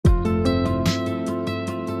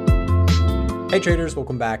Hey traders,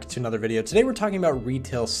 welcome back to another video. Today we're talking about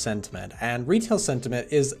retail sentiment, and retail sentiment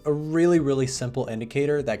is a really simple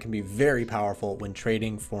indicator that can be very powerful when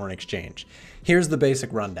trading foreign exchange. Here's the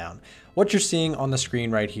basic rundown. What you're seeing on the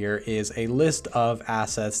screen right here is a list of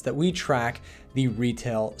assets that we track the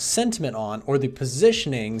retail sentiment on, or the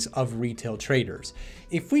positionings of retail traders.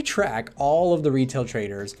 If we track all of the retail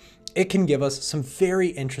traders, it can give us some very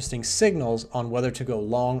interesting signals on whether to go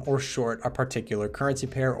long or short a particular currency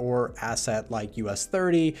pair or asset like US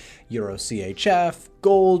 30, Euro CHF,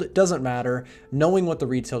 gold, it doesn't matter. Knowing what the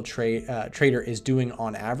retail trader is doing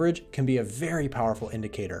on average can be a very powerful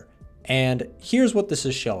indicator. And here's what this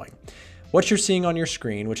is showing. What you're seeing on your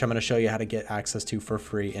screen, which I'm going to show you how to get access to for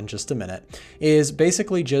free in just a minute, is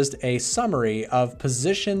basically just a summary of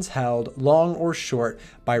positions held long or short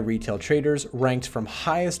by retail traders ranked from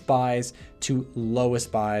highest buys to lowest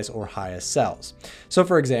buys or highest sells. So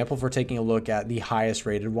for example, if we're taking a look at the highest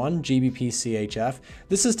rated one, GBP CHF,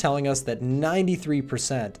 this is telling us that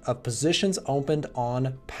 93% of positions opened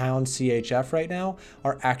on pound CHF right now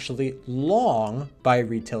are actually long by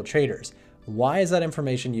retail traders. Why is that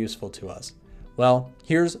information useful to us? Well,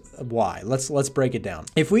 here's why. Let's break it down.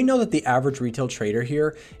 If we know that the average retail trader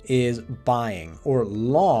here is buying or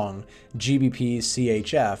long GBP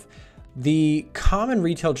CHF, the common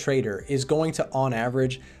retail trader is going to, on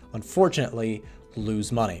average, unfortunately,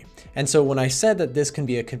 lose money. And so when I said that this can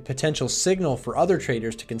be a potential signal for other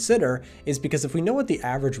traders to consider, is because if we know what the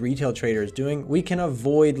average retail trader is doing, we can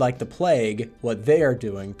avoid like the plague what they are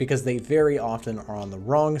doing, because they very often are on the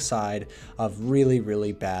wrong side of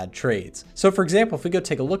really bad trades. So for example, if we go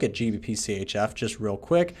take a look at GBP CHF just real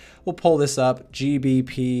quick, we'll pull this up,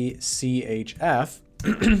 GBP CHF.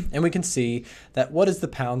 And we can see that what is the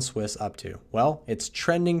pound Swiss up to? Well, it's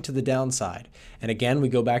trending to the downside. And again, we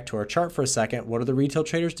go back to our chart for a second. What are the retail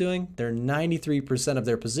traders doing? They're 93% of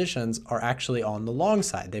their positions are actually on the long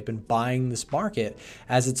side. They've been buying this market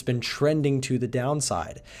as it's been trending to the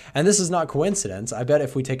downside. And this is not coincidence. I bet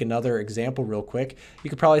if we take another example real quick, you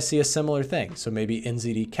could probably see a similar thing. So maybe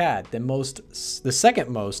NZD CAD, the second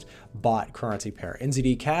most bought currency pair.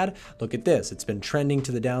 NZD CAD, look at this. It's been trending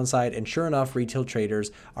to the downside, and sure enough, retail traders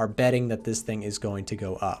are betting that this thing is going to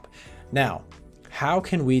go up. Now, how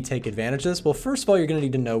can we take advantage of this? Well, first of all, you're going to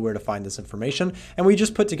need to know where to find this information. And we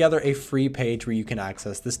just put together a free page where you can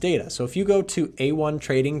access this data. So if you go to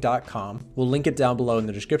a1trading.com, we'll link it down below in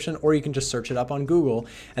the description, or you can just search it up on Google.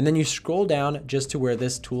 And then you scroll down just to where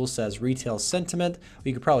this tool says retail sentiment.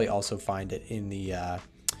 You could probably also find it in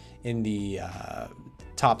the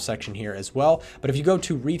top section here as well. But if you go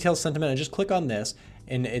to retail sentiment and just click on this,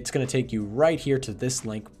 and it's going to take you right here to this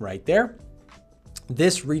link right there.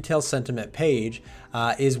 This retail sentiment page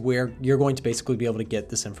is where you're going to basically be able to get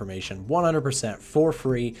this information 100% for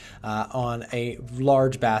free on a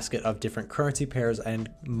large basket of different currency pairs and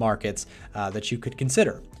markets that you could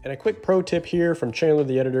consider. And a quick pro tip here from Chandler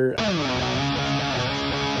the editor.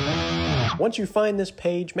 Once you find this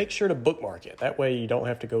page, make sure to bookmark it. That way you don't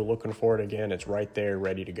have to go looking for it again. It's right there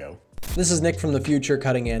ready to go. This is Nick from the future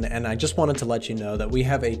cutting in, and I just wanted to let you know that we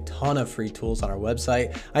have a ton of free tools on our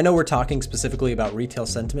website. I know we're talking specifically about retail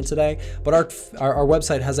sentiment today, but our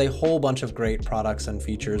website has a whole bunch of great products and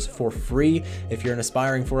features for free. If you're an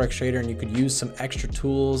aspiring Forex trader and you could use some extra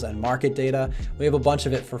tools and market data, we have a bunch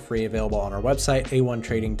of it for free available on our website,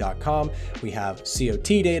 a1trading.com. We have COT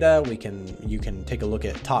data. You can take a look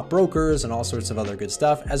at top brokers and all sorts of other good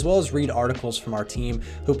stuff, as well as read articles from our team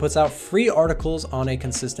who puts out free articles on a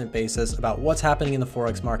consistent basis about what's happening in the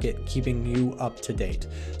Forex market, keeping you up to date.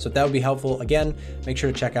 So if that would be helpful, again, make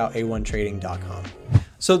sure to check out a1trading.com.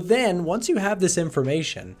 So then once you have this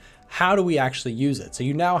information, how do we actually use it? So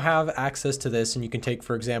you now have access to this, and you can take,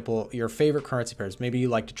 for example, your favorite currency pairs. Maybe you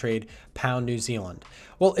like to trade pound New Zealand.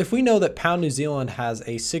 Well, if we know that pound New Zealand has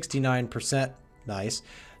a 69%, nice,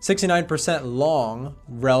 69% long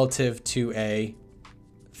relative to a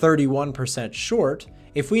 31% short,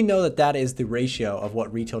 if we know that that is the ratio of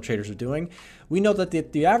what retail traders are doing, we know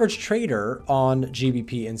that the average trader on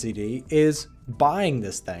GBP NZD is buying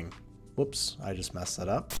this thing. Whoops, I just messed that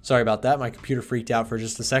up. Sorry about that. My computer freaked out for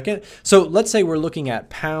just a second. So let's say we're looking at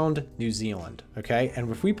pound New Zealand, okay?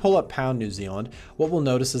 And if we pull up pound New Zealand, what we'll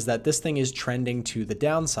notice is that this thing is trending to the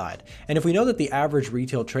downside. And if we know that the average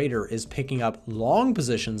retail trader is picking up long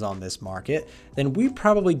positions on this market, then we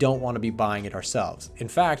probably don't want to be buying it ourselves. In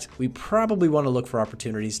fact, we probably want to look for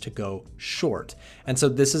opportunities to go short. And so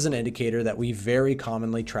this is an indicator that we very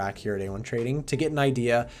commonly track here at A1 Trading to get an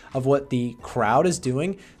idea of what the crowd is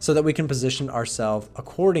doing so that we can position ourselves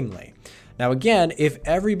accordingly. Now again, if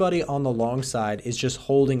everybody on the long side is just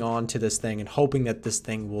holding on to this thing and hoping that this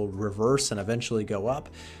thing will reverse and eventually go up,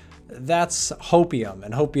 that's hopium,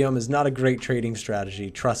 and hopium is not a great trading strategy.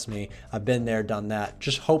 Trust me, I've been there, done that.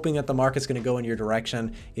 Just hoping that the market's going to go in your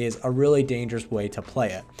direction is a really dangerous way to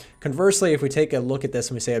play it. Conversely, if we take a look at this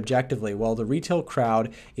and we say objectively, well, the retail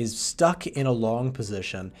crowd is stuck in a long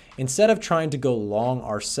position. Instead of trying to go long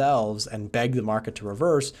ourselves and beg the market to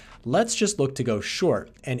reverse, let's just look to go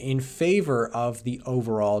short and in favor of the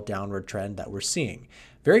overall downward trend that we're seeing.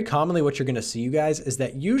 Very commonly what you're going to see, you guys, is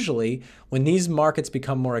that usually when these markets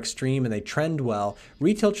become more extreme and they trend well,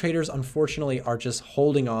 retail traders unfortunately are just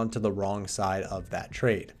holding on to the wrong side of that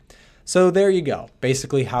trade. So there you go.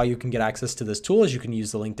 Basically how you can get access to this tool is you can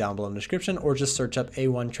use the link down below in the description or just search up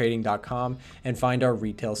a1trading.com and find our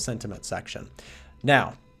retail sentiment section.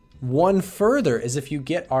 Now, one further is if you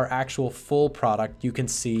get our actual full product, you can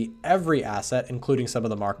see every asset, including some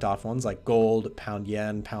of the marked off ones like gold, pound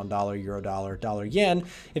yen, pound dollar, euro dollar, dollar yen.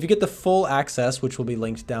 If you get the full access, which will be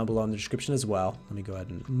linked down below in the description as well, let me go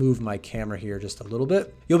ahead and move my camera here just a little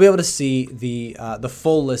bit. You'll be able to see the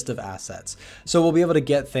full list of assets. So we'll be able to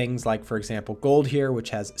get things like, for example, gold here,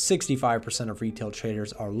 which has 65% of retail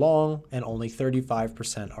traders are long and only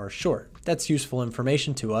 35% are short. That's useful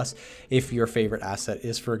information to us if your favorite asset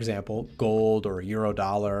is, for example, gold or euro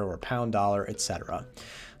dollar or pound dollar, etc.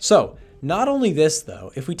 So not only this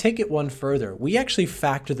though, if we take it one further, we actually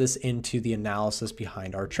factor this into the analysis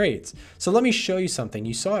behind our trades. So let me show you something.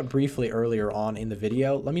 You saw it briefly earlier on in the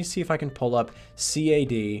video. Let me see if I can pull up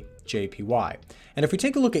CAD JPY. And if we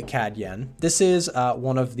take a look at CAD yen, this is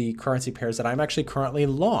one of the currency pairs that I'm actually currently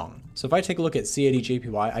long. So if I take a look at CAD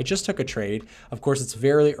JPY, I just took a trade. Of course, it's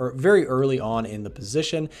very early on in the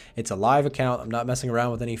position. It's a live account. I'm not messing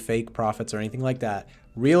around with any fake profits or anything like that.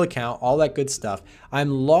 Real account, all that good stuff.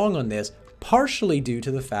 I'm long on this partially due to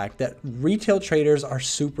the fact that retail traders are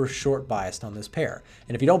super short biased on this pair.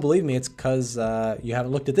 And if you don't believe me, it's because you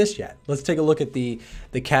haven't looked at this yet. Let's take a look at the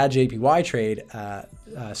CAD JPY trade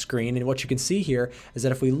screen. And what you can see here is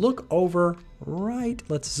that if we look over right,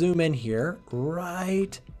 let's zoom in here,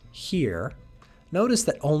 right here, notice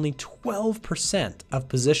that only 12% of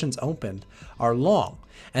positions opened are long,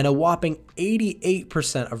 and a whopping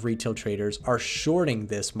 88% of retail traders are shorting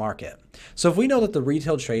this market. So if we know that the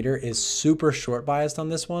retail trader is super short biased on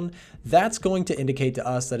this one, that's going to indicate to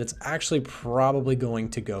us that it's actually probably going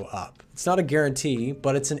to go up. It's not a guarantee,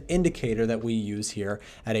 but it's an indicator that we use here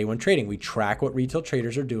at A1 Trading. We track what retail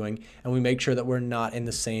traders are doing, and we make sure that we're not in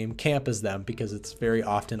the same camp as them because it's very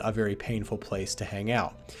often a very painful place to hang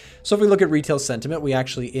out. So if we look at retail sentiment, we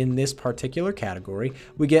actually, in this particular category,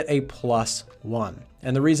 we get a +1.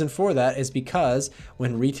 And the reason for that is because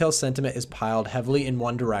when retail sentiment is piled heavily in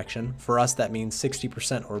one direction, for us that means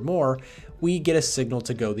 60% or more, we get a signal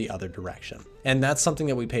to go the other direction. And that's something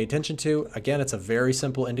that we pay attention to. Again, it's a very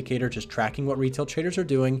simple indicator, just tracking what retail traders are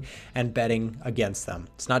doing and betting against them.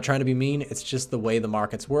 It's not trying to be mean, it's just the way the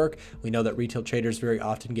markets work. We know that retail traders very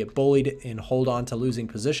often get bullied and hold on to losing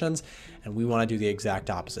positions, and we want to do the exact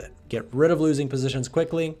opposite. Get rid of losing positions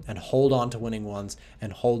quickly and hold on to winning ones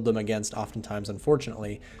and hold them against, oftentimes,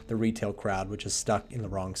 unfortunately, the retail crowd, which is stuck in the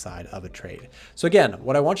wrong side of a trade. So again,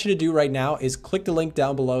 what I want you to do right now is click the link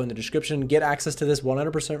down below in the description, get access to this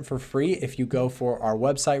 100% for free if you go for our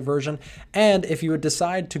website version. And if you would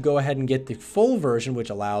decide to go ahead and get the full version, which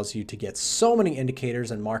allows you to get so many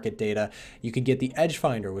indicators and market data, you can get the Edge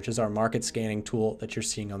Finder, which is our market scanning tool that you're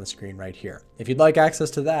seeing on the screen right here. If you'd like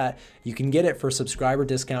access to that, you can get it for subscriber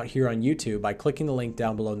discount here on YouTube by clicking the link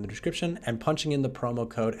down below in the description and punching in the promo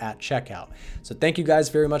code at checkout. So thank you guys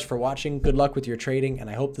very much for watching. Good luck with your trading, and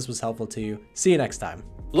I hope this was helpful to you. See you next time.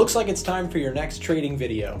 Looks like it's time for your next trading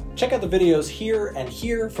video. Check out the videos here and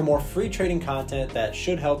here for more free trading content that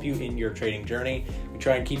should help you in your trading journey. We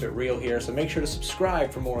try and keep it real here, so make sure to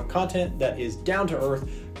subscribe for more content that is down to earth,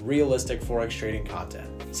 realistic Forex trading content.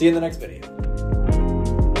 See you in the next video.